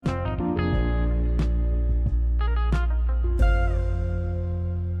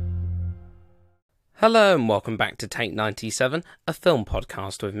Hello and welcome back to Take 97, a film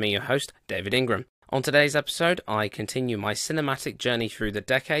podcast with me, your host, David Ingram. On today's episode, I continue my cinematic journey through the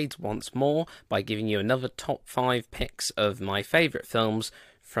decades once more by giving you another top 5 picks of my favourite films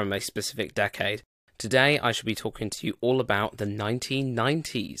from a specific decade. Today, I shall be talking to you all about the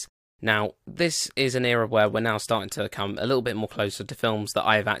 1990s. Now, this is an era where we're now starting to come a little bit more closer to films that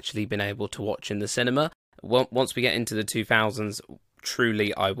I've actually been able to watch in the cinema. Once we get into the 2000s,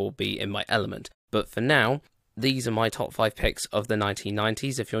 truly I will be in my element. But for now, these are my top 5 picks of the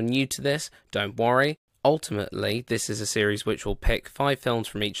 1990s. If you're new to this, don't worry. Ultimately, this is a series which will pick 5 films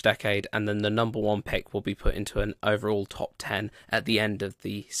from each decade, and then the number 1 pick will be put into an overall top 10 at the end of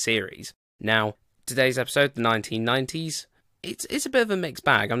the series. Now, today's episode, the 1990s, it's a bit of a mixed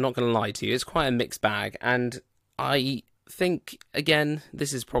bag. I'm not going to lie to you. It's quite a mixed bag, and I think, again,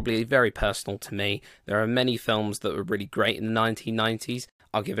 this is probably very personal to me. There are many films that were really great in the 1990s.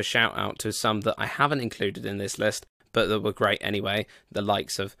 I'll give a shout out to some that I haven't included in this list, but that were great anyway, the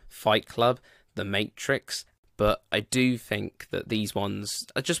likes of Fight Club, The Matrix, but I do think that these ones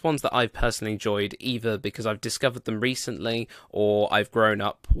are just ones that I've personally enjoyed, either because I've discovered them recently, or I've grown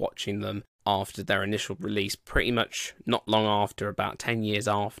up watching them after their initial release, pretty much not long after, about 10 years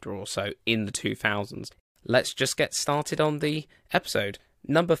after or so, in the 2000s. Let's just get started on the episode.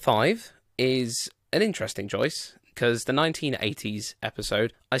 Number 5 is an interesting choice, because the 1980s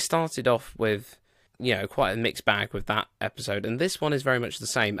episode, I started off with, quite a mixed bag with that episode, and this one is very much the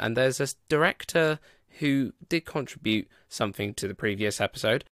same, and there's a director who did contribute something to the previous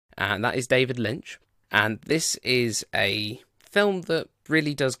episode, and that is David Lynch, and this is a film that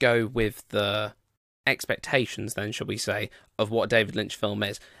really does go with the expectations, then, shall we say, of what a David Lynch film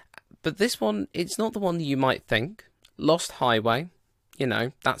is. But this one, it's not the one that you might think. Lost Highway,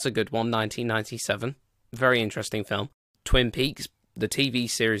 that's a good one, 1997. Very interesting film. Twin Peaks, the TV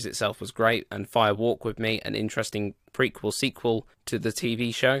series itself was great, and Fire Walk With Me, an interesting sequel to the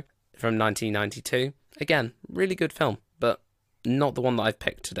TV show from 1992. Again, really good film, but not the one that I've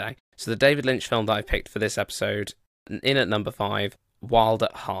picked today. So the David Lynch film that I picked for this episode, in at number 5, Wild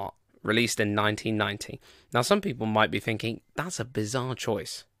at Heart, released in 1990. Now, some people might be thinking, that's a bizarre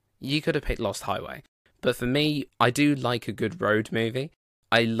choice. You could have picked Lost Highway. But for me, I do like a good road movie.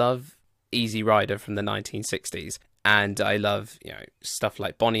 I love Easy Rider from the 1960s, and I love stuff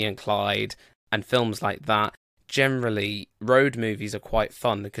like Bonnie and Clyde and films like that. Generally, road movies are quite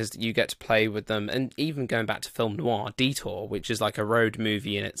fun because you get to play with them, and even going back to film noir, Detour, which is like a road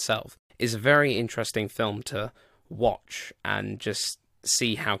movie in itself, is a very interesting film to watch and just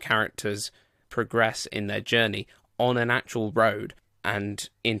see how characters progress in their journey on an actual road and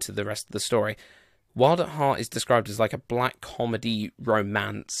into the rest of the story. Wild at Heart is described as like a black comedy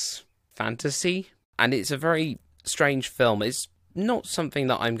romance fantasy, and it's a very strange film. It's not something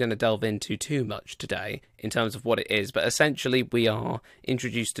that I'm going to delve into too much today in terms of what it is, but essentially we are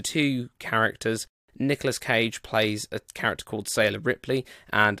introduced to 2 characters. Nicolas Cage plays a character called Sailor Ripley,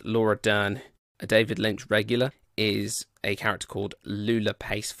 and Laura Dern, a David Lynch regular, is a character called Lula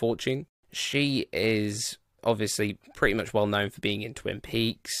Pace Fortune. She is obviously pretty much well known for being in Twin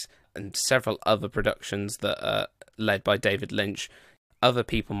Peaks and several other productions that are led by David Lynch. Other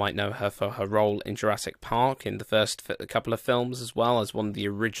people might know her for her role in Jurassic Park in the first couple of films, as well as one of the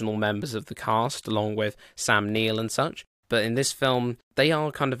original members of the cast, along with Sam Neill and such. But in this film, they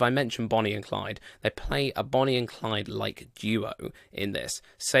are I mentioned Bonnie and Clyde. They play a Bonnie and Clyde-like duo in this.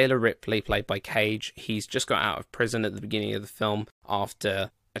 Sailor Ripley, played by Cage, he's just got out of prison at the beginning of the film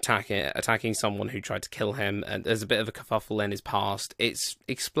after attacking someone who tried to kill him, and there's a bit of a kerfuffle in his past. It's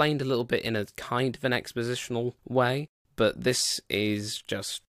explained a little bit in a kind of an expositional way, but this is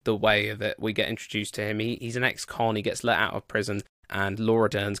just the way of it. We get introduced to him. He's an ex-con, he gets let out of prison, and Laura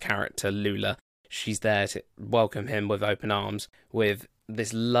Dern's character, Lula, she's there to welcome him with open arms with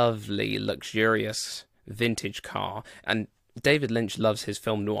this lovely, luxurious vintage car. And David Lynch loves his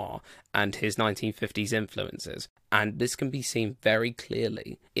film noir and his 1950s influences, and this can be seen very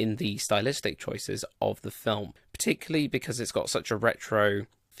clearly in the stylistic choices of the film, particularly because it's got such a retro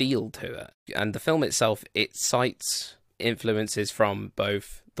feel to it. And the film itself, it cites influences from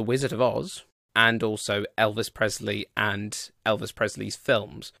both The Wizard of Oz and also Elvis Presley and Elvis Presley's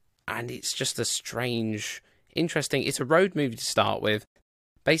films. And it's just a strange, interesting, it's a road movie to start with.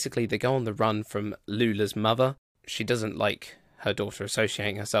 Basically, they go on the run from Lula's mother. She doesn't like her daughter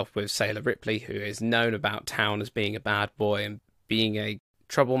associating herself with Sailor Ripley, who is known about town as being a bad boy and being a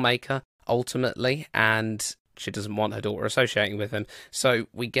troublemaker, ultimately, and she doesn't want her daughter associating with him. So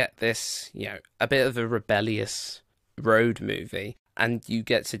we get this, a bit of a rebellious road movie, and you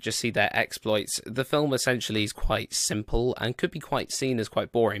get to just see their exploits. The film essentially is quite simple and could be quite seen as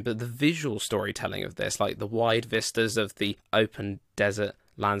quite boring, but the visual storytelling of this, like the wide vistas of the open desert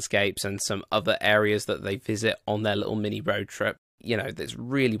landscapes and some other areas that they visit on their little mini road trip, you know, that's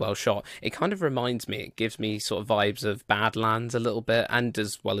really well shot. It kind of reminds me, it gives me sort of vibes of Badlands a little bit, and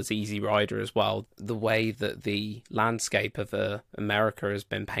as well as Easy Rider as well. The way that the landscape of America has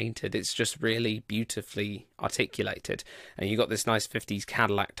been painted, it's just really beautifully articulated. And you got this nice 50s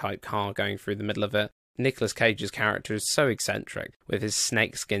Cadillac type car going through the middle of it. Nicolas Cage's character is so eccentric with his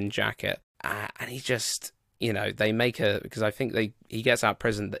snakeskin jacket, and he just, you know, they make because I think he gets out of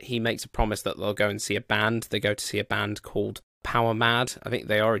prison, that he makes a promise that they'll go and see a band. They go to see a band called Power Mad. I think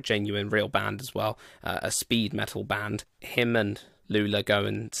they are a genuine real band as well, a speed metal band. Him and Lula go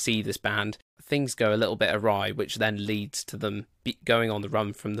and see this band. Things go a little bit awry, which then leads to them going on the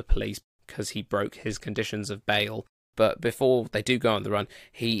run from the police because he broke his conditions of bail. But before they do go on the run,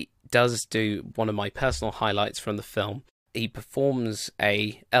 he does do one of my personal highlights from the film. He performs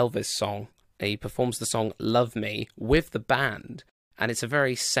a Elvis song. He performs the song Love Me with the band, and it's a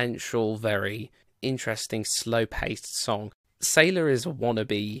very sensual, very interesting, slow-paced song. Sailor is a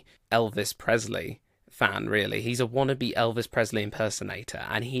wannabe Elvis Presley fan, really. He's a wannabe Elvis Presley impersonator,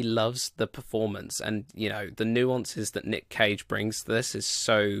 and he loves the performance. And, you know, the nuances that Nick Cage brings to this is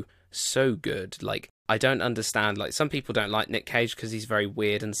so good. Like, I don't understand, like, some people don't like Nick Cage because he's very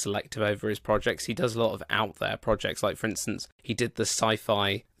weird and selective over his projects. He does a lot of out there projects. Like, for instance, he did the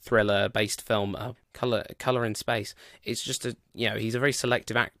sci-fi thriller based film Color in Space. It's just he's a very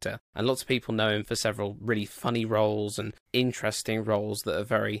selective actor, and lots of people know him for several really funny roles and interesting roles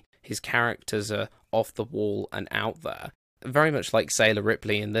that are his characters are off the wall and out there, very much like Sailor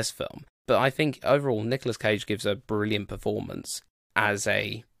Ripley in this film. But I think overall Nicolas Cage gives a brilliant performance as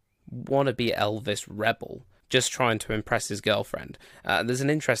a wannabe Elvis rebel just trying to impress his girlfriend. There's an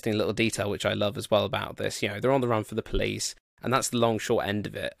interesting little detail which I love as well about this. You know, they're on the run for the police, and that's the long, short end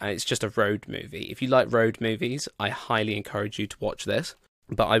of it. And it's just a road movie. If you like road movies, I highly encourage you to watch this.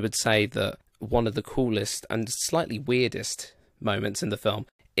 But I would say that one of the coolest and slightly weirdest moments in the film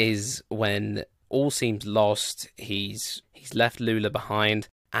is when all seems lost. He's left Lula behind,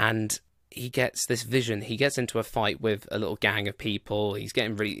 and he gets this vision. He gets into a fight with a little gang of people. He's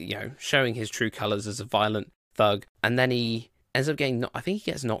getting really, showing his true colours as a violent thug. And then he ends up I think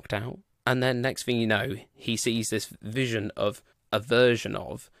he gets knocked out. And then next thing you know, he sees this vision of a version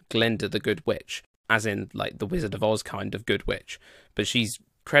of Glinda the Good Witch, as in like the Wizard of Oz kind of Good Witch. But she's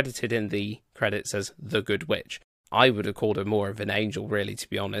credited in the credits as the Good Witch. I would have called her more of an angel, really, to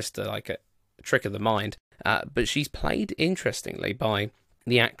be honest, like a trick of the mind. But she's played, interestingly, by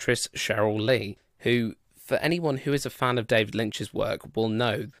the actress Cheryl Lee, who, for anyone who is a fan of David Lynch's work, will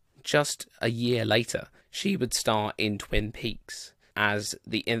know just a year later, she would star in Twin Peaks as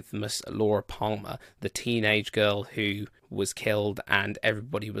the infamous Laura Palmer, the teenage girl who was killed, and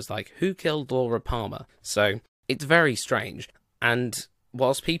everybody was like, who killed Laura Palmer? So it's very strange. And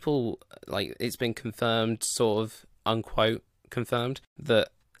whilst people, like, it's been confirmed, sort of, unquote, confirmed, that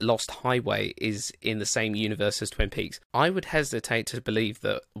Lost Highway is in the same universe as Twin Peaks, I would hesitate to believe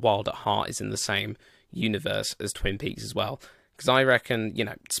that Wild at Heart is in the same universe as Twin Peaks as well. Because I reckon,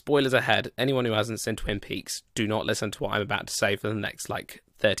 spoilers ahead, anyone who hasn't seen Twin Peaks, do not listen to what I'm about to say for the next,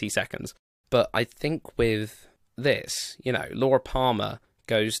 30 seconds. But I think with this, Laura Palmer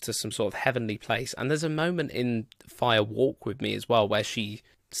goes to some sort of heavenly place, and there's a moment in Fire Walk with Me as well, where she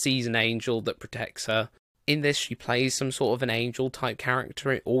sees an angel that protects her. In this, she plays some sort of an angel-type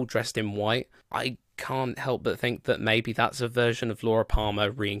character, all dressed in white. I can't help but think that maybe that's a version of Laura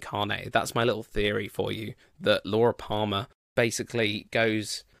Palmer reincarnated. That's my little theory for you, that Laura Palmer basically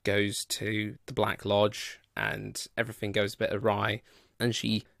goes to the Black Lodge and everything goes a bit awry, and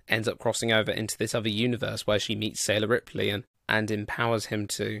she ends up crossing over into this other universe where she meets Sailor Ripley and empowers him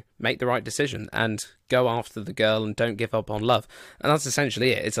to make the right decision and go after the girl and don't give up on love. And that's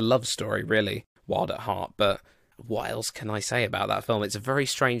essentially it. It's a love story, really, Wild at Heart. But what else can I say about that film? It's a very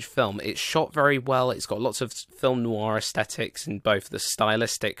strange film. It's shot very well. It's got lots of film noir aesthetics in both the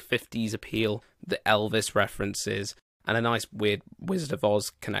stylistic 50s appeal, the Elvis references, and a nice weird Wizard of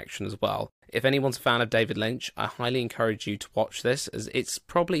Oz connection as well. If anyone's a fan of David Lynch, I highly encourage you to watch this, as it's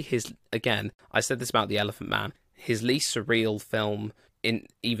probably his, again, I said this about The Elephant Man, his least surreal film,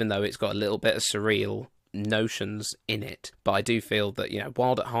 even though it's got a little bit of surreal notions in it. But I do feel that,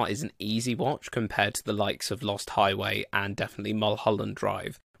 Wild at Heart is an easy watch compared to the likes of Lost Highway and definitely Mulholland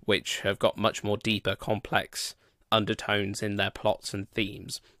Drive, which have got much more deeper, complex undertones in their plots and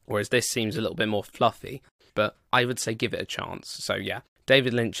themes, whereas this seems a little bit more fluffy. But I would say give it a chance. So yeah,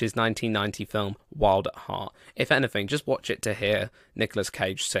 David Lynch's 1990 film Wild at Heart. If anything, just watch it to hear Nicolas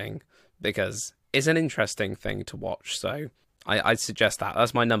Cage sing, because it's an interesting thing to watch, so I'd suggest that.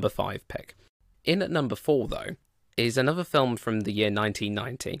 That's my number 5 pick. In at number 4, though, is another film from the year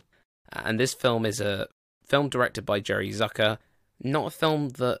 1990, and this film is a film directed by Jerry Zucker. Not a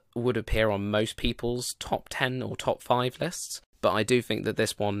film that would appear on most people's top 10 or top 5 lists, but I do think that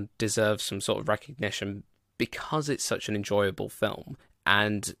this one deserves some sort of recognition because it's such an enjoyable film.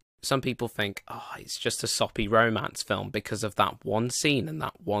 And some people think, it's just a soppy romance film because of that one scene and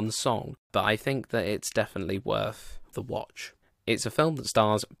that one song. But I think that it's definitely worth the watch. It's a film that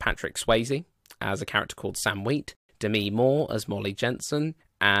stars Patrick Swayze as a character called Sam Wheat, Demi Moore as Molly Jensen,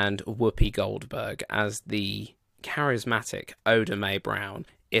 and Whoopi Goldberg as the charismatic Oda Mae Brown.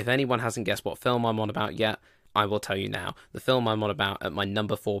 If anyone hasn't guessed what film I'm on about yet, I will tell you now. The film I'm on about at my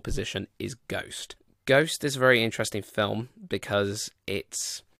number 4 position is Ghost. Ghost is a very interesting film because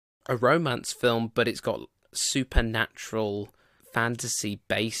it's a romance film, but it's got supernatural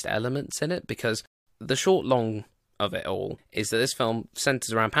fantasy-based elements in it, because the short long of it all is that this film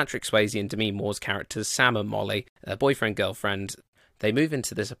centers around Patrick Swayze and Demi Moore's characters, Sam and Molly, their boyfriend-girlfriend. They move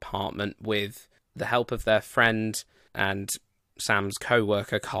into this apartment with the help of their friend and Sam's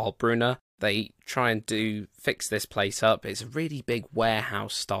co-worker, Carl Brunner. They try and fix this place up. It's a really big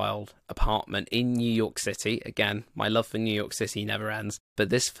warehouse-styled apartment in New York City. Again, my love for New York City never ends. But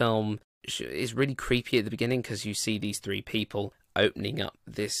this film is really creepy at the beginning because you see these 3 people opening up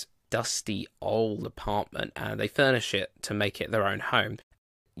this dusty old apartment, and they furnish it to make it their own home.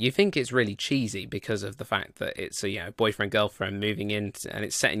 You think it's really cheesy because of the fact that it's a boyfriend-girlfriend moving in, and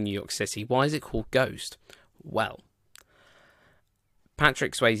it's set in New York City. Why is it called Ghost? Well,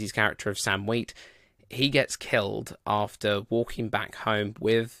 Patrick Swayze's character of Sam Wheat, he gets killed after walking back home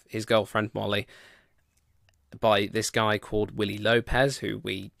with his girlfriend Molly by this guy called Willie Lopez, who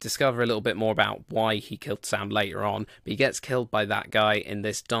we discover a little bit more about why he killed Sam later on. But he gets killed by that guy in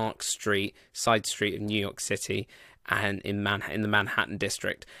this dark side street of New York City, and in the Manhattan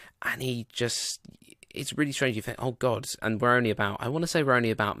district. And it's really strange. You think, oh God, and I want to say we're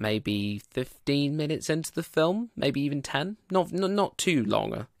only about maybe 15 minutes into the film, maybe even 10, not too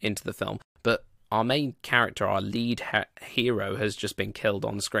long into the film, but our main character, our lead hero, has just been killed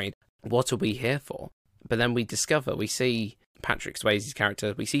on screen. What are we here for? But then we see Patrick Swayze's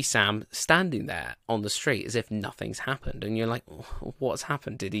character, we see Sam standing there on the street as if nothing's happened. And you're like, what's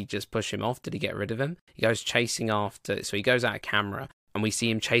happened? Did he just push him off? Did he get rid of him? He goes chasing after, so he goes out of camera, and we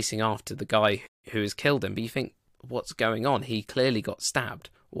see him chasing after the guy who has killed him. But you think, what's going on? He clearly got stabbed.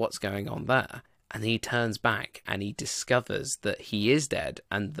 What's going on there? And he turns back and he discovers that he is dead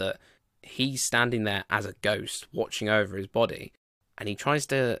and that he's standing there as a ghost watching over his body. And he tries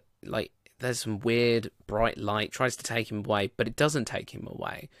to, there's some weird bright light, tries to take him away, but it doesn't take him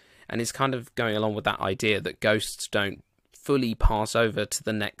away. And it's kind of going along with that idea that ghosts don't fully pass over to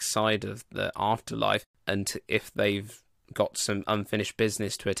the next side of the afterlife, and if they've got some unfinished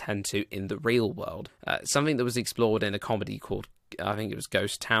business to attend to in the real world. Something that was explored in a comedy called, I think it was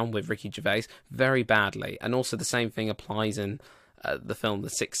Ghost Town with Ricky Gervais, very badly. And also the same thing applies in the film The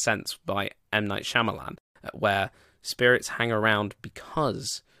Sixth Sense by M. Night Shyamalan, where spirits hang around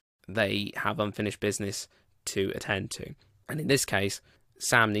because they have unfinished business to attend to. And in this case,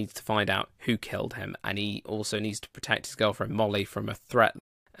 Sam needs to find out who killed him, and he also needs to protect his girlfriend Molly from a threat.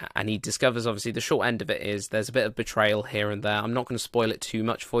 And he discovers, obviously, the short end of it is there's a bit of betrayal here and there. I'm not going to spoil it too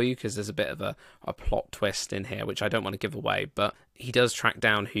much for you because there's a bit of a plot twist in here, which I don't want to give away. But he does track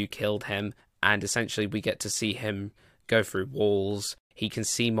down who killed him, and essentially we get to see him go through walls. He can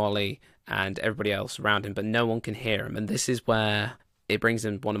see Molly and everybody else around him, but no one can hear him. And this is where it brings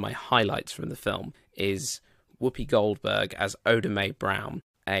in one of my highlights from the film, is Whoopi Goldberg as Oda Mae Brown,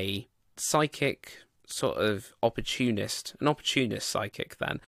 a psychic sort of an opportunist psychic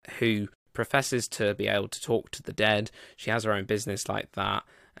then, who professes to be able to talk to the dead. She has her own business like that,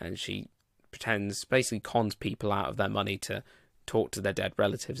 and she basically cons people out of their money to talk to their dead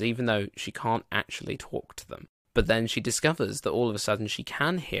relatives, even though she can't actually talk to them. But then she discovers that all of a sudden she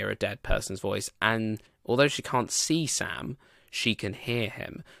can hear a dead person's voice, and although she can't see Sam, she can hear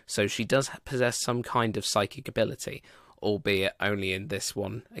him. So she does possess some kind of psychic ability, albeit only in this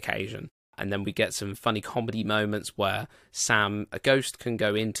one occasion. And then we get some funny comedy moments where Sam, a ghost, can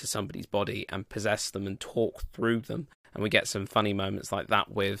go into somebody's body and possess them and talk through them. And we get some funny moments like that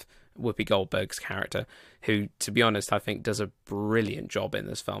with Whoopi Goldberg's character, who, to be honest, I think does a brilliant job in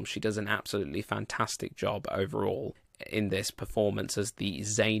this film. She does an absolutely fantastic job overall in this performance as the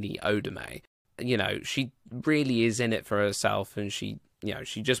zany Oda Mae. You know, she really is in it for herself, and she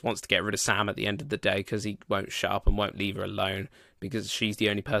she just wants to get rid of Sam at the end of the day because he won't shut up and won't leave her alone because she's the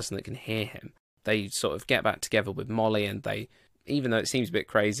only person that can hear him. They sort of get back together with Molly, and they, even though it seems a bit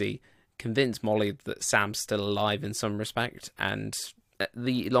crazy, convince Molly that Sam's still alive in some respect, and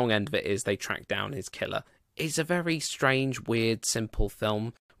the long end of it is they track down his killer. It's a very strange, weird, simple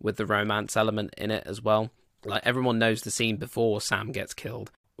film with the romance element in it as well. Like, everyone knows the scene before Sam gets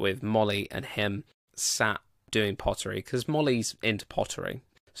killed with Molly and him sat doing pottery, because Molly's into pottery.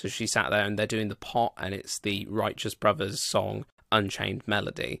 So she sat there and they're doing the pot, and it's the Righteous Brothers song, Unchained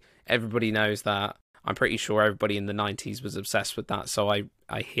Melody. Everybody knows that. I'm pretty sure everybody in the 90s was obsessed with that, so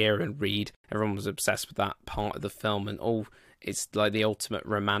I hear and read everyone was obsessed with that part of the film, and it's like the ultimate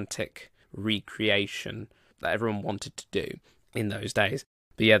romantic recreation that everyone wanted to do in those days.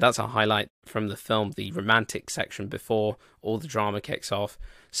 But yeah, that's a highlight from the film, the romantic section before all the drama kicks off.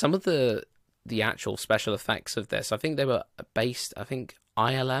 Some of the actual special effects of this, I think they were based,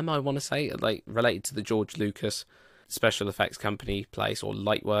 ILM, I want to say, like related to the George Lucas special effects company place, or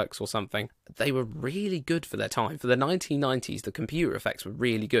Lightworks or something. They were really good for their time. For the 1990s, the computer effects were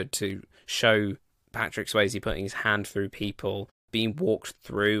really good to show Patrick Swayze putting his hand through people, being walked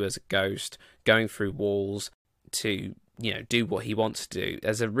through as a ghost, going through walls to, do what he wants to do.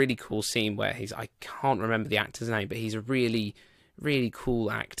 There's a really cool scene where I can't remember the actor's name, but he's a really, really cool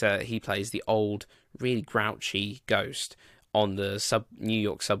actor. He plays the old, really grouchy ghost on the New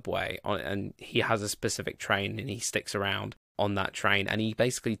York subway, and he has a specific train, and he sticks around on that train, and he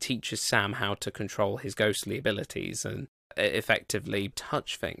basically teaches Sam how to control his ghostly abilities and effectively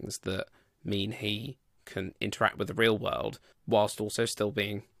touch things that mean he can interact with the real world whilst also still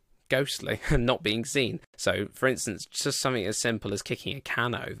being ghostly and not being seen. So, for instance, just something as simple as kicking a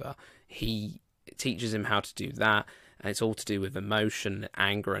can over, he teaches him how to do that, and it's all to do with emotion,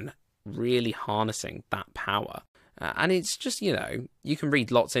 anger, and really harnessing that power. And it's just, you can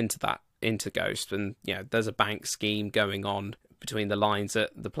read lots into Ghost, and, there's a bank scheme going on between the lines at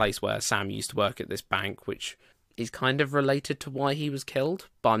the place where Sam used to work, at this bank, which is kind of related to why he was killed,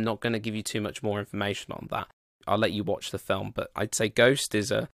 but I'm not going to give you too much more information on that. I'll let you watch the film, but I'd say Ghost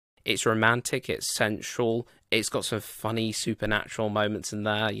it's romantic, it's sensual, it's got some funny supernatural moments in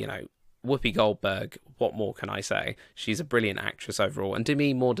there, Whoopi Goldberg, what more can I say? She's a brilliant actress overall, and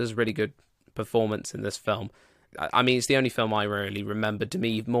Demi Moore does a really good performance in this film. I mean, it's the only film I really remember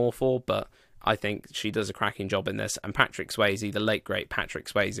Demi Moore for, but I think she does a cracking job in this. And Patrick Swayze, the late great Patrick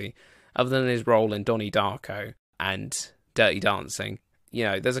Swayze, other than his role in Donnie Darko and Dirty Dancing,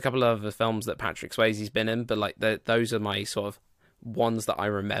 there's a couple of other films that Patrick Swayze's been in, but those are my sort of ones that I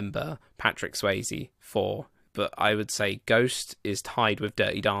remember Patrick Swayze for. But I would say Ghost is tied with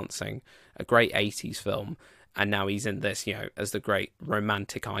Dirty Dancing, a great 80s film, and now he's in this, as the great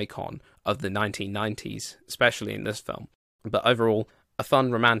romantic icon of the 1990s, especially in this film. But overall, a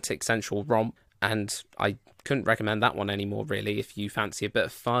fun, romantic, sensual romp, and I couldn't recommend that one anymore, really, if you fancy a bit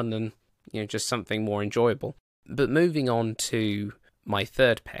of fun and, just something more enjoyable. But moving on to my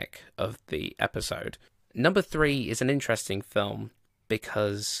third pick of the episode, number 3 is an interesting film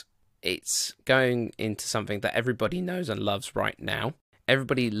because it's going into something that everybody knows and loves right now.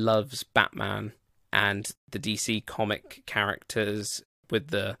 Everybody loves Batman and the DC comic characters. With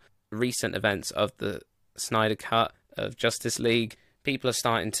the recent events of the Snyder Cut of Justice League, people are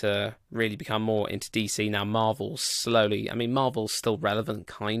starting to really become more into DC now. Marvel's still relevant,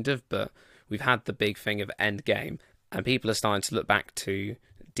 kind of, but we've had the big thing of Endgame, and people are starting to look back to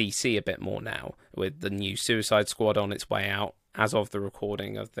DC a bit more now, with the new Suicide Squad on its way out as of the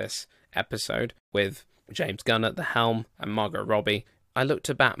recording of this episode, with James Gunn at the helm and Margot Robbie. I look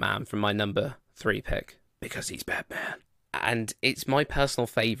to Batman for my number 3 pick because he's Batman. And it's my personal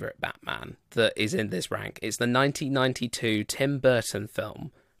favourite Batman that is in this rank. It's the 1992 Tim Burton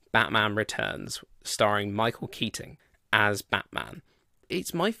film, Batman Returns, starring Michael Keaton as Batman.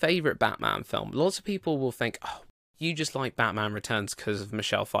 It's my favourite Batman film. Lots of people will think, oh, you just like Batman Returns because of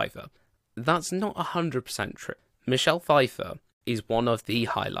Michelle Pfeiffer. That's not 100% true. Michelle Pfeiffer is one of the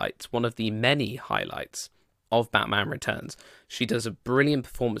highlights, one of the many highlights of Batman Returns. She does a brilliant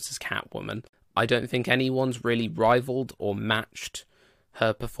performance as Catwoman. I don't think anyone's really rivaled or matched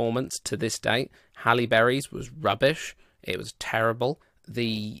her performance to this date. Halle Berry's was rubbish. It was terrible.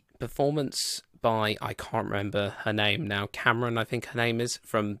 The performance by, I can't remember her name now, Cameron, I think her name is,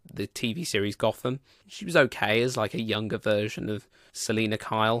 from the TV series Gotham. She was okay as like a younger version of Selena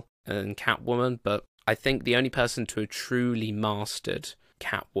Kyle and Catwoman, but I think the only person to have truly mastered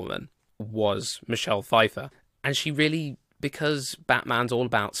Catwoman was Michelle Pfeiffer. And she really, because Batman's all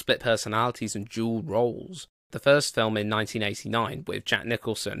about split personalities and dual roles. The first film in 1989 with Jack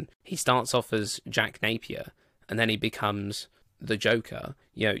Nicholson, he starts off as Jack Napier, and then he becomes the Joker,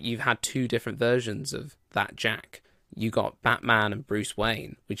 you know, you've had two different versions of that Jack. You got Batman and Bruce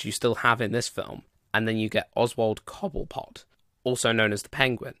Wayne, which you still have in this film, and then you get Oswald Cobblepot, also known as the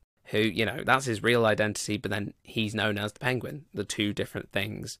Penguin, who, you know, that's his real identity, but then he's known as the Penguin, the two different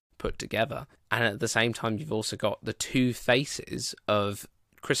things put together. And at the same time, you've also got the two faces of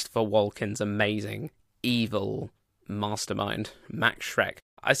Christopher Walken's amazing evil mastermind, Max Schreck.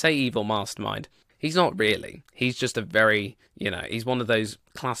 I say evil mastermind. He's not really. He's just a very, you know, he's one of those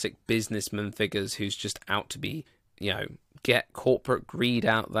classic businessman figures who's just out to be, you know, get corporate greed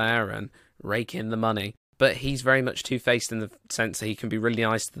out there and rake in the money. But he's very much two-faced in the sense that he can be really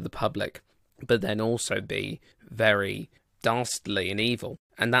nice to the public, but then also be very dastardly and evil.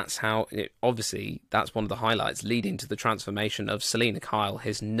 And that's how, obviously, that's one of the highlights leading to the transformation of Selina Kyle,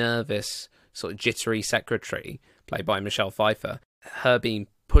 his nervous, sort of jittery secretary, played by Michelle Pfeiffer, her being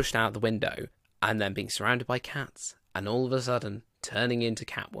pushed out the window and then being surrounded by cats, and all of a sudden turning into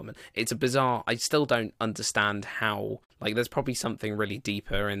Catwoman. It's a bizarre... I still don't understand how... Like, there's probably something really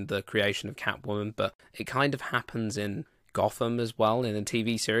deeper in the creation of Catwoman, but it kind of happens in Gotham as well, in a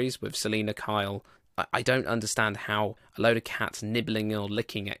TV series with Selina Kyle. I don't understand how a load of cats nibbling or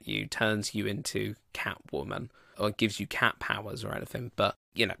licking at you turns you into Catwoman, or gives you cat powers or anything, but,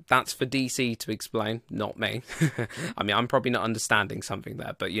 you know, that's for DC to explain, not me. I mean, I'm probably not understanding something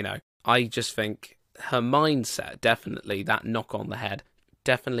there, but, you know, I just think her mindset, definitely, that knock on the head,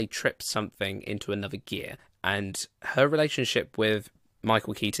 definitely trips something into another gear. And her relationship with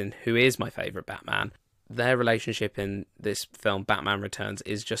Michael Keaton, who is my favourite Batman, their relationship in this film, Batman Returns,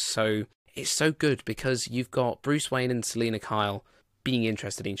 is just so... It's so good because you've got Bruce Wayne and Selina Kyle being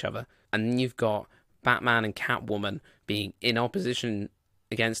interested in each other, and then you've got Batman and Catwoman being in opposition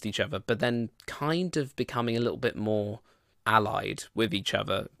against each other, but then kind of becoming a little bit more allied with each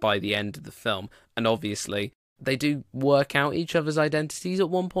other by the end of the film. And obviously they do work out each other's identities at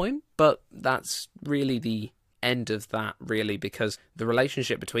one point, but that's really the end of that, really, because the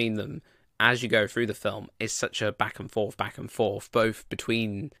relationship between them as you go through the film is such a back and forth, both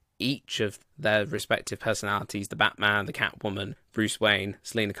between each of their respective personalities, the Batman, the Catwoman, Bruce Wayne,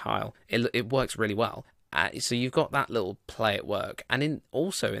 Selina Kyle. It works really well. So you've got that little play at work. And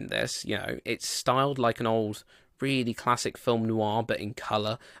also in this, you know, it's styled like an old, really classic film noir, but in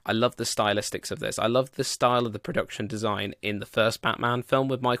colour. I love the stylistics of this. I love the style of the production design in the first Batman film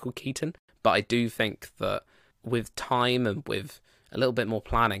with Michael Keaton. But I do think that with time and with a little bit more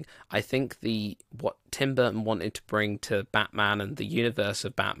planning, I think what Tim Burton wanted to bring to Batman and the universe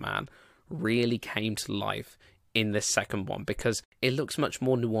of Batman really came to life in this second one, because it looks much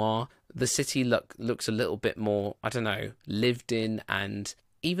more noir. The city looks a little bit more, I don't know, lived in, and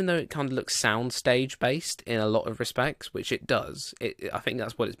even though it kind of looks soundstage based in a lot of respects, which it does, I think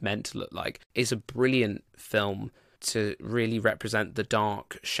that's what it's meant to look like. It's a brilliant film to really represent the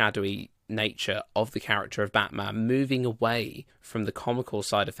dark, shadowy nature of the character of Batman, moving away from the comical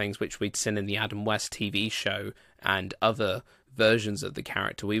side of things, which we'd seen in the Adam West TV show and other versions of the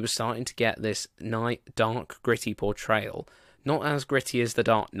character. We were starting to get this dark, gritty portrayal, not as gritty as The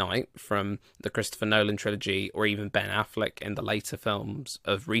Dark Knight from the Christopher Nolan trilogy or even Ben Affleck in the later films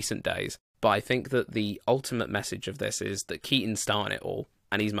of recent days, but I think that the ultimate message of this is that Keaton's starting it all,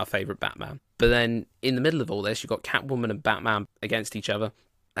 and he's my favourite Batman. But then in the middle of all this, you've got Catwoman and Batman against each other,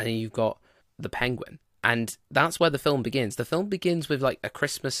 and then you've got the Penguin. And that's where the film begins. The film begins with like a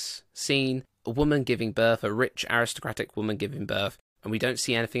Christmas scene, a woman giving birth, a rich aristocratic woman giving birth, and we don't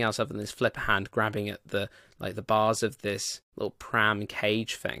see anything else other than this flipper hand grabbing at the bars of this little pram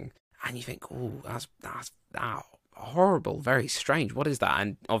cage thing. And you think, oh, that's horrible, very strange. What is that?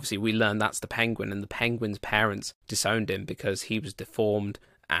 And obviously we learn that's the Penguin, and the Penguin's parents disowned him because he was deformed.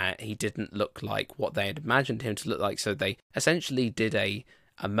 He didn't look like what they had imagined him to look like, so they essentially did a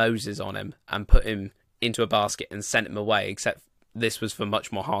Moses on him and put him into a basket and sent him away, except this was for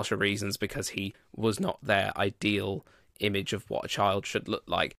much more harsher reasons, because he was not their ideal image of what a child should look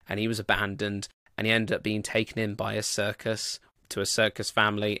like, and he was abandoned, and he ended up being taken in by a circus to a circus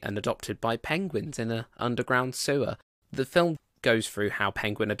family and adopted by penguins in an underground sewer. The film goes through how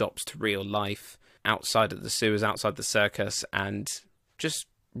Penguin adopts to real life outside of the sewers, outside the circus, and just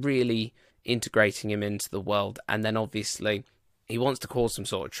really integrating him into the world. And then obviously he wants to cause some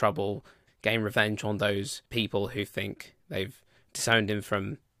sort of trouble, gain revenge on those people who think they've disowned him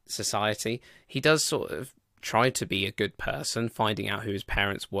from society. He does sort of try to be a good person, finding out who his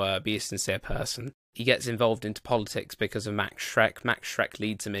parents were, be a sincere person. He gets involved into politics because of Max Schreck. Max Schreck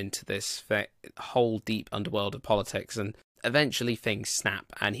leads him into this whole deep underworld of politics, and eventually things snap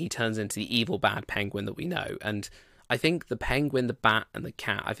and he turns into the evil bad Penguin that we know. And I think the Penguin, the Bat and the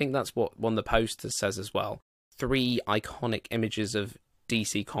Cat, I think that's what one of the posters says as well. three iconic images of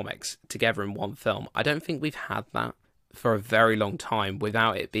DC Comics together in one film. I don't think we've had that for a very long time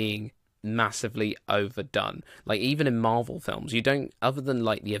without it being massively overdone. Like, even in Marvel films, you don't, other than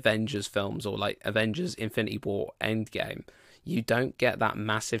like the Avengers films or like Avengers Infinity War Endgame, you don't get that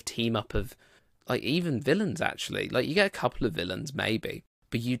massive team up of, like, even villains actually. Like, you get a couple of villains maybe,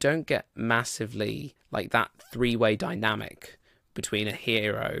 but you don't get massively like that three-way dynamic between a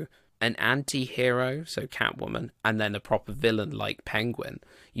hero, an anti-hero, so Catwoman, and then a proper villain like Penguin.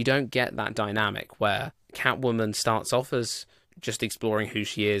 You don't get that dynamic where Catwoman starts off as just exploring who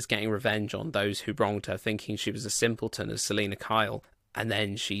she is, getting revenge on those who wronged her, thinking she was a simpleton as Selina Kyle, and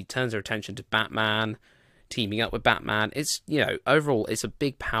then she turns her attention to Batman, teaming up with Batman. It's, you know, overall, it's a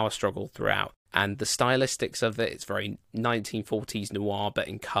big power struggle throughout. And the stylistics of it, it's very 1940s noir, but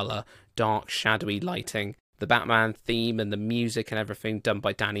in colour, dark, shadowy lighting. The Batman theme and the music and everything done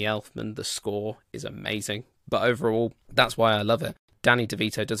by Danny Elfman. The score is amazing. But overall, that's why I love it. Danny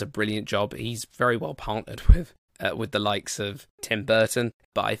DeVito does a brilliant job. He's very well partnered with the likes of Tim Burton.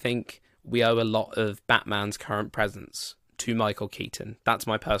 But I think we owe a lot of Batman's current presence to Michael Keaton. That's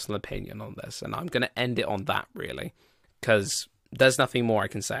my personal opinion on this. And I'm going to end it on that, really. Because there's nothing more I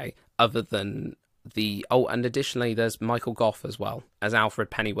can say other than and additionally there's Michael Gough as well as Alfred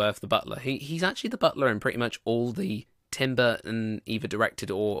Pennyworth, the butler. He's actually the butler in pretty much all the Tim Burton either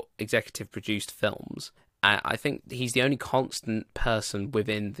directed or executive produced films. I think he's the only constant person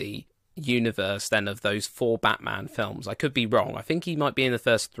within the universe then of those 4 Batman films. I could be wrong. I think he might be in the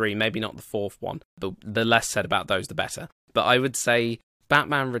first 3, maybe not the 4th one, but the less said about those the better. But I would say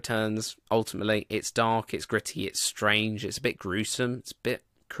Batman Returns, ultimately, it's dark, it's gritty, it's strange, it's a bit gruesome, it's a bit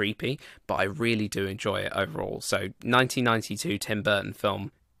creepy, but I really do enjoy it overall. So 1992 Tim Burton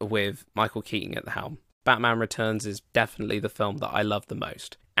film with Michael Keaton at the helm. Batman Returns is definitely the film that I love the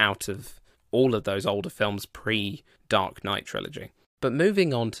most out of all of those older films pre-Dark Knight trilogy. But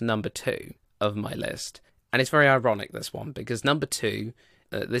moving on to number 2 of my list, and it's very ironic, this one, because number 2,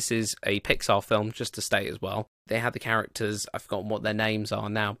 this is a Pixar film, just to state as well. They had the characters, I've forgotten what their names are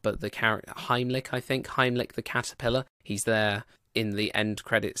now, but the character, Heimlich, I think, Heimlich the caterpillar, he's there in the end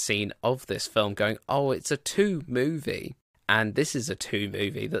credit scene of this film going, oh, it's a 2 movie. And this is a 2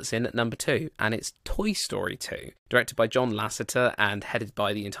 movie that's in at number 2, and it's Toy Story 2, directed by John Lasseter and headed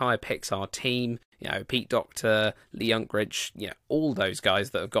by the entire Pixar team. You know, Pete Docter, Lee Unkrich, you know, all those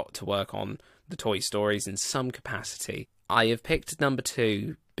guys that have got to work on the Toy Stories in some capacity. I have picked number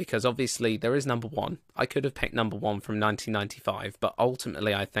 2 because obviously there is number 1. I could have picked number 1 from 1995, but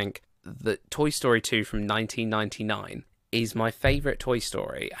ultimately I think that Toy Story 2 from 1999 is my favourite Toy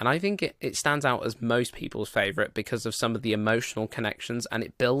Story, and I think it stands out as most people's favourite because of some of the emotional connections, and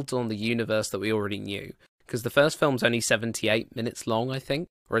it builds on the universe that we already knew. Because the first film's only 78 minutes long, I think,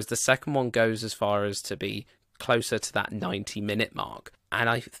 whereas the second one goes as far as to be closer to that 90-minute mark. And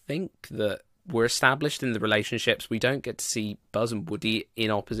I think that we're established in the relationships. We don't get to see Buzz and Woody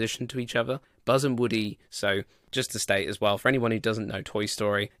in opposition to each other. Buzz and Woody, so just to state as well, for anyone who doesn't know Toy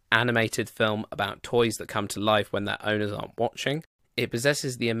Story, animated film about toys that come to life when their owners aren't watching. It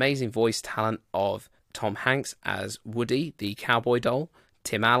possesses the amazing voice talent of Tom Hanks as Woody, the cowboy doll,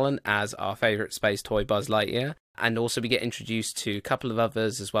 Tim Allen as our favourite space toy Buzz Lightyear, and also we get introduced to a couple of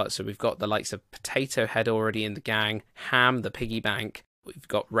others as well. So we've got the likes of Potato Head already in the gang, Ham the piggy bank, we've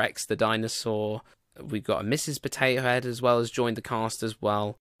got Rex the dinosaur, we've got a Mrs. Potato Head as well as joined the cast as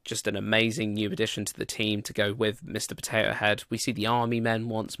well. Just an amazing new addition to the team to go with Mr. Potato Head. We see the army men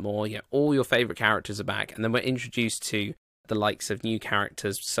once more. Yeah, all your favourite characters are back. And then we're introduced to the likes of new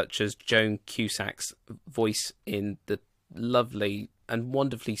characters such as Joan Cusack's voice in the lovely and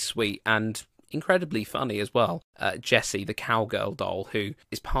wonderfully sweet and incredibly funny as well, Jessie, the cowgirl doll, who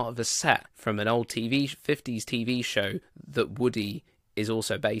is part of a set from an old 50s TV show that Woody is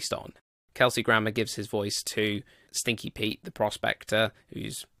also based on. Kelsey Grammer gives his voice to Stinky Pete, the prospector,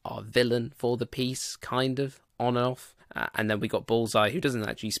 who's our villain for the piece, kind of, on and off. And then we got Bullseye, who doesn't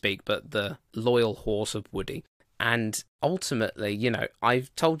actually speak, but the loyal horse of Woody. And ultimately, you know,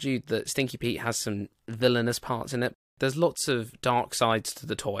 I've told you that Stinky Pete has some villainous parts in it. There's lots of dark sides to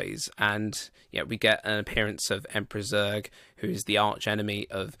the toys, and yeah, we get an appearance of Emperor Zurg, who is the arch enemy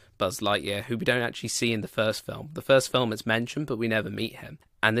of Buzz Lightyear, who we don't actually see in the first film. The first film it's mentioned, but we never meet him.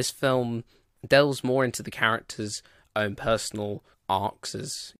 And this film delves more into the characters' own personal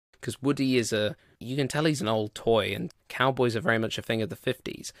arcs, because Woody is you can tell he's an old toy, and cowboys are very much a thing of the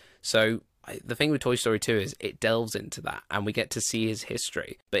 50s. So the thing with Toy Story 2 is it delves into that, and we get to see his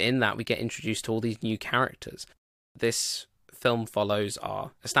history. But in that, we get introduced to all these new characters. This film follows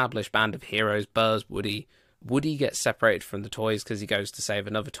our established band of heroes, Buzz, Woody, Woody gets separated from the toys because he goes to save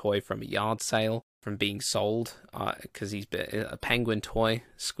another toy from a yard sale from being sold, because he's a penguin toy,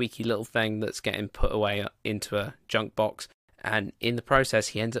 squeaky little thing that's getting put away into a junk box. And in the process,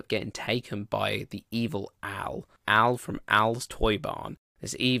 he ends up getting taken by the evil Al. Al from Al's Toy Barn.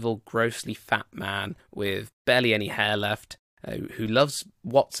 This evil, grossly fat man with barely any hair left, who loves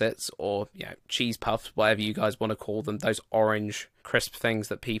Wotsits, or cheese puffs, whatever you guys want to call them. Those orange, crisp things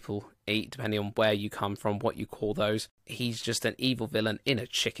that people eat, depending on where you come from, what you call those. He's just an evil villain in a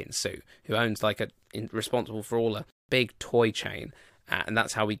chicken suit, who owns responsible for all a big toy chain. And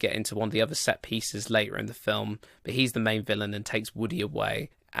that's how we get into one of the other set pieces later in the film. But he's the main villain and takes Woody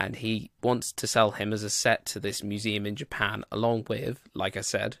away. And he wants to sell him as a set to this museum in Japan, along with, like I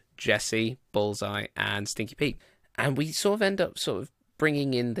said, Jessie, Bullseye, and Stinky Pete. And we sort of end up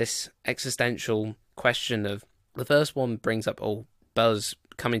bringing in this existential question of... The first one brings up Buzz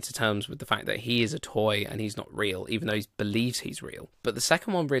coming to terms with the fact that he is a toy and he's not real, even though he believes he's real. But the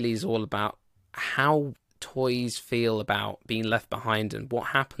second one really is all about how toys feel about being left behind and what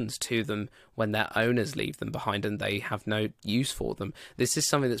happens to them when their owners leave them behind and they have no use for them. This is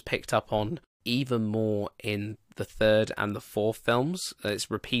something that's picked up on even more in the third and the fourth films.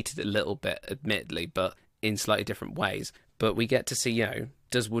 It's repeated a little bit, admittedly, but in slightly different ways. But we get to see,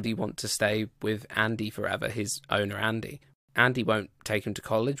 does Woody want to stay with Andy forever, his owner Andy? Andy won't take him to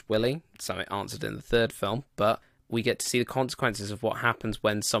college, will he? So it answered in the third film, but we get to see the consequences of what happens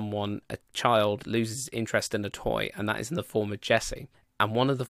when a child, loses interest in a toy, and that is in the form of Jessie. And one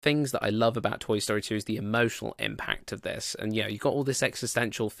of the things that I love about Toy Story 2 is the emotional impact of this. And you've got all this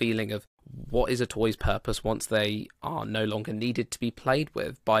existential feeling of what is a toy's purpose once they are no longer needed to be played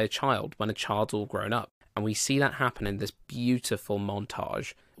with by a child, when a child's all grown up. And we see that happen in this beautiful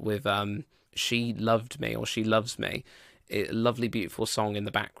montage with She Loved Me, or She Loves Me, a lovely, beautiful song in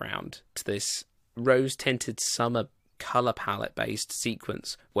the background to this rose-tinted summer colour palette-based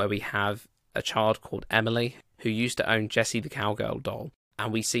sequence where we have a child called Emily who used to own Jessie the Cowgirl doll,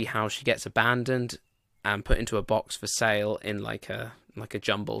 and we see how she gets abandoned and put into a box for sale in like a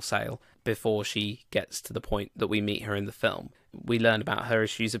jumble sale before she gets to the point that we meet her in the film. We learn about her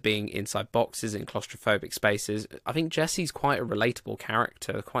issues of being inside boxes in claustrophobic spaces. I think Jessie's quite a relatable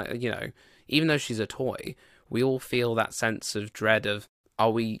character, even though she's a toy, we all feel that sense of dread of,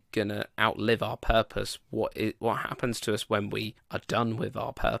 are we going to outlive our purpose? What happens to us when we are done with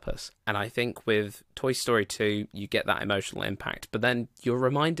our purpose? And I think with Toy Story 2, you get that emotional impact. But then you're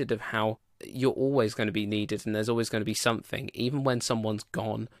reminded of how you're always going to be needed and there's always going to be something. Even when someone's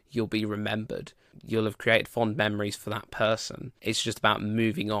gone, you'll be remembered. You'll have created fond memories for that person. It's just about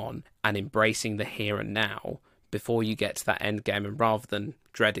moving on and embracing the here and now before you get to that end game, and rather than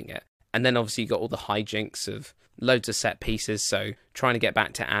dreading it. And then obviously you got all the hijinks of loads of set pieces, so trying to get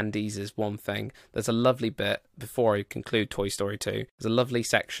back to Andy's is one thing. There's a lovely bit, before I conclude Toy Story 2, there's a lovely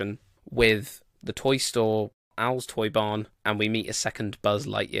section with the toy store, Al's Toy Barn, and we meet a second Buzz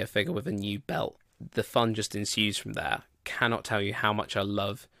Lightyear figure with a new belt. The fun just ensues from there. Cannot tell you how much I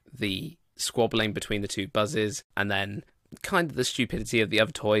love the squabbling between the two Buzzes, and then kind of the stupidity of the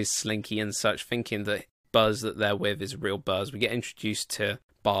other toys, Slinky and such, thinking that Buzz that they're with is real Buzz. We get introduced to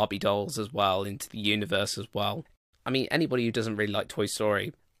Barbie dolls as well, into the universe as well. I mean, anybody who doesn't really like Toy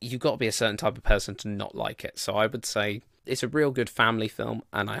Story, you've got to be a certain type of person to not like it. So I would say it's a real good family film,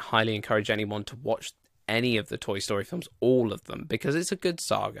 and I highly encourage anyone to watch any of the Toy Story films, all of them, because it's a good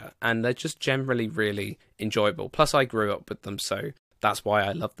saga, and they're just generally really enjoyable. Plus, I grew up with them, so that's why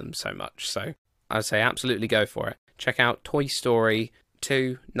I love them so much. So I would say absolutely go for it. Check out Toy Story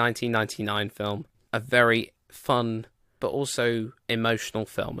 2, 1999 film. A very fun but also emotional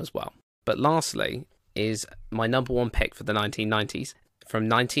film as well. But lastly is my number one pick for the 1990s, from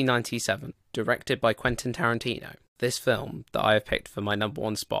 1997, directed by Quentin Tarantino. This film that I have picked for my number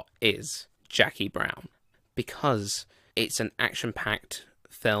one spot is Jackie Brown, because it's an action-packed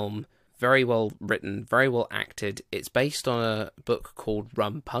film, very well written, very well acted. It's based on a book called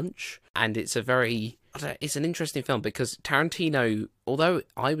Rum Punch, and it's an interesting film because Tarantino, although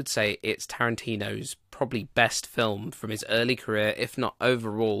I would say it's Tarantino's probably best film from his early career, if not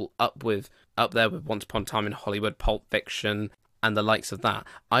overall, up there with Once Upon a Time in Hollywood, Pulp Fiction, and the likes of that,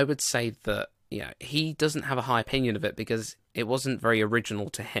 I would say that he doesn't have a high opinion of it because it wasn't very original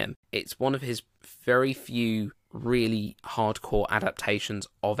to him. It's one of his very few really hardcore adaptations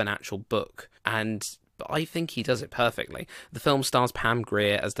of an actual book, and I think he does it perfectly. The film stars Pam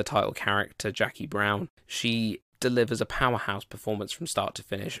Grier as the title character, Jackie Brown. She delivers a powerhouse performance from start to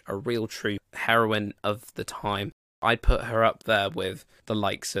finish, a real true heroine of the time. I'd put her up there with the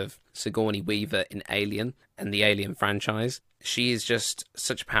likes of Sigourney Weaver in Alien and the Alien franchise. She is just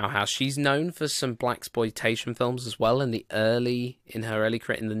such a powerhouse. She's known for some blaxploitation films as well in her early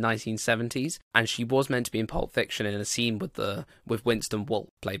career in the 1970s, and she was meant to be in Pulp Fiction in a scene with Winston Wolfe,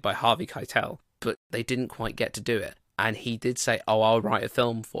 played by Harvey Keitel, but they didn't quite get to do it. And he did say, "Oh, I'll write a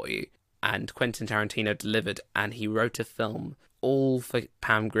film for you." And Quentin Tarantino delivered, and he wrote a film all for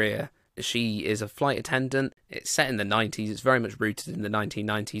Pam Grier. She is a flight attendant. It's set in the 90s. It's very much rooted in the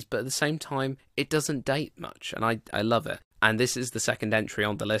 1990s, but at the same time, it doesn't date much, and I love it. And this is the second entry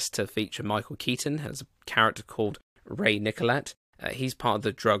on the list to feature Michael Keaton as a character called Ray Nicolette. He's part of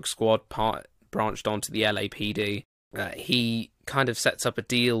the drug squad, branched onto the LAPD. He kind of sets up a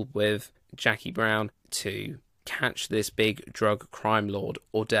deal with Jackie Brown to catch this big drug crime lord,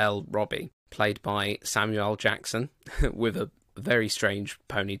 Ordell Robbie, played by Samuel L. Jackson, with a very strange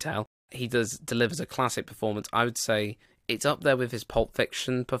ponytail. He delivers a classic performance. I would say it's up there with his Pulp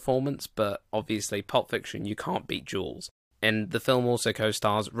Fiction performance, but obviously Pulp Fiction, you can't beat Jules. And the film also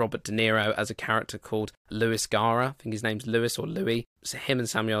co-stars Robert De Niro as a character called Louis Gara. I think his name's Louis or Louis. So him and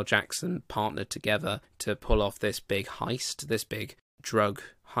Samuel Jackson partnered together to pull off this big heist, this big drug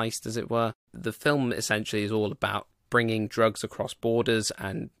heist, as it were. The film essentially is all about bringing drugs across borders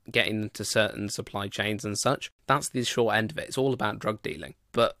and getting them to certain supply chains and such. That's the short end of it. It's all about drug dealing.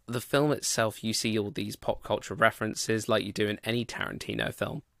 But the film itself, you see all these pop culture references like you do in any Tarantino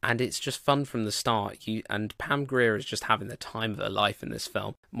film. And it's just fun from the start. And Pam Grier is just having the time of her life in this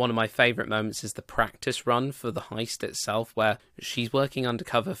film. One of my favourite moments is the practice run for the heist itself, where she's working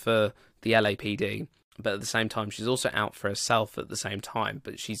undercover for the LAPD, but at the same time she's also out for herself at the same time,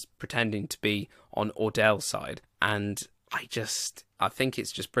 but she's pretending to be on Ordell's side. And I think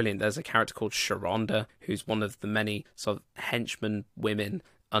it's just brilliant. There's a character called Sharonda, who's one of the many sort of henchmen women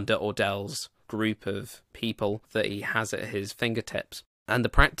under Ordell's group of people that he has at his fingertips. And the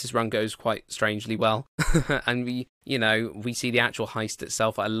practice run goes quite strangely well. And we see the actual heist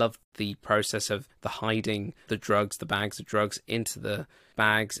itself. I love the process of the hiding the drugs, the bags of drugs, into the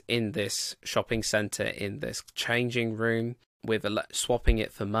bags in this shopping centre, in this changing room, with swapping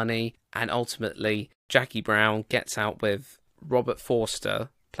it for money. And ultimately, Jackie Brown gets out with Robert Forster,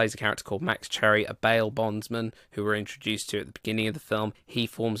 plays a character called Max Cherry, a bail bondsman who we're introduced to at the beginning of the film. He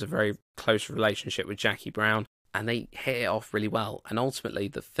forms a very close relationship with Jackie Brown, and they hit it off really well. And ultimately,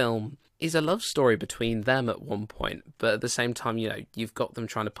 the film is a love story between them at one point, but at the same time, you've got them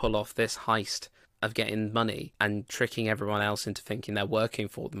trying to pull off this heist of getting money and tricking everyone else into thinking they're working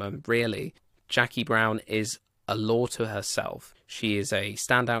for them. And really, Jackie Brown is a law to herself. She is a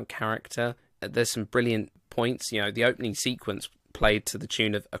standout character. There's some brilliant points. The opening sequence played to the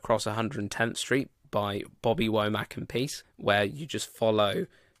tune of Across 110th Street by Bobby Womack and Peace, where you just follow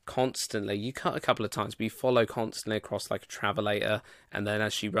constantly. You cut a couple of times, but you follow constantly across like a travelator, and then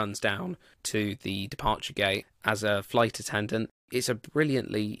as she runs down to the departure gate as a flight attendant. It's a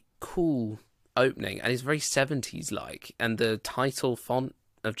brilliantly cool opening, and it's very 70s like, and the title font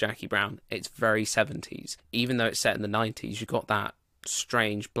of Jackie Brown, it's very 70s. Even though it's set in the 90s, you've got that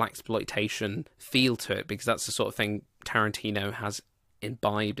strange blaxploitation feel to it, because that's the sort of thing Tarantino has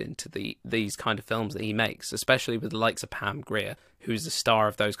imbibed into these kind of films that he makes, especially with the likes of Pam Grier, who's the star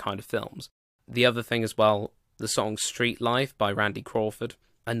of those kind of films. The other thing as well, the song Street Life by Randy Crawford,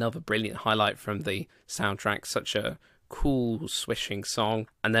 another brilliant highlight from the soundtrack, such a cool swishing song.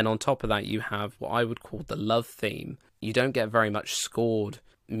 And then on top of that, you have what I would call the love theme. You don't get very much scored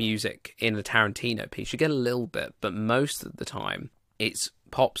music in a Tarantino piece. You get a little bit, but most of the time it's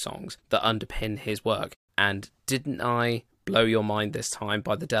pop songs that underpin his work. And Didn't I Blow Your Mind This Time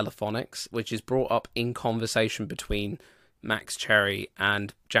by the Delaphonics, which is brought up in conversation between Max Cherry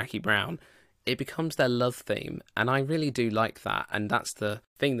and Jackie Brown. It becomes their love theme, and I really do like that. And that's the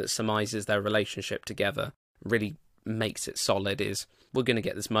thing that surmises their relationship together, really makes it solid, is we're going to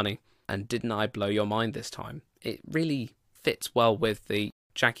get this money, and didn't I blow your mind this time? It really fits well with the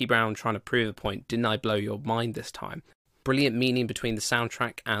Jackie Brown trying to prove a point. Didn't I blow your mind this time? Brilliant meaning between the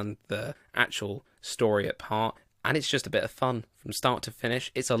soundtrack and the actual story at part, and it's just a bit of fun from start to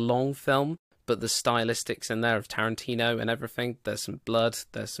finish. It's a long film, but the stylistics in there of Tarantino and everything, there's some blood,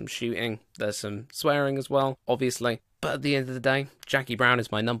 there's some shooting, there's some swearing as well, obviously. But at the end of the day, Jackie Brown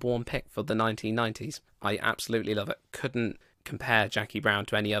is my number one pick for the 1990s. I absolutely love it. Couldn't compare Jackie Brown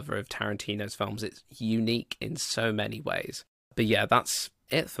to any other of Tarantino's films. It's unique in so many ways. But yeah, that's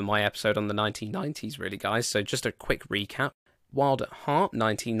it for my episode on the 1990s, really, guys. So just a quick recap. Wild at Heart,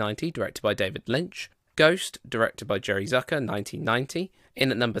 1990, directed by David Lynch. Ghost, directed by Jerry Zucker, 1990.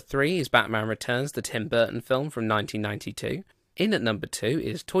 In at number 3 is Batman Returns, the Tim Burton film from 1992. In at number 2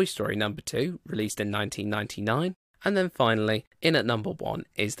 is Toy Story number 2, released in 1999. And then finally, in at number 1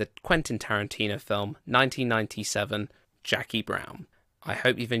 is the Quentin Tarantino film, 1997, Jackie Brown. I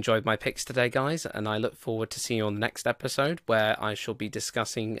hope you've enjoyed my picks today, guys, and I look forward to seeing you on the next episode, where I shall be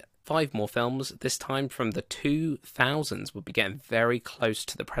discussing 5 more films, this time from the 2000s. We'll be getting very close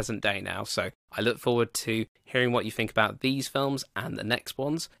to the present day now, so I look forward to hearing what you think about these films and the next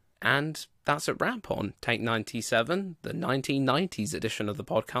ones. And that's a wrap on Take 97, the 1990s edition of the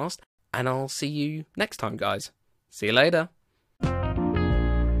podcast, and I'll see you next time, guys. See you later.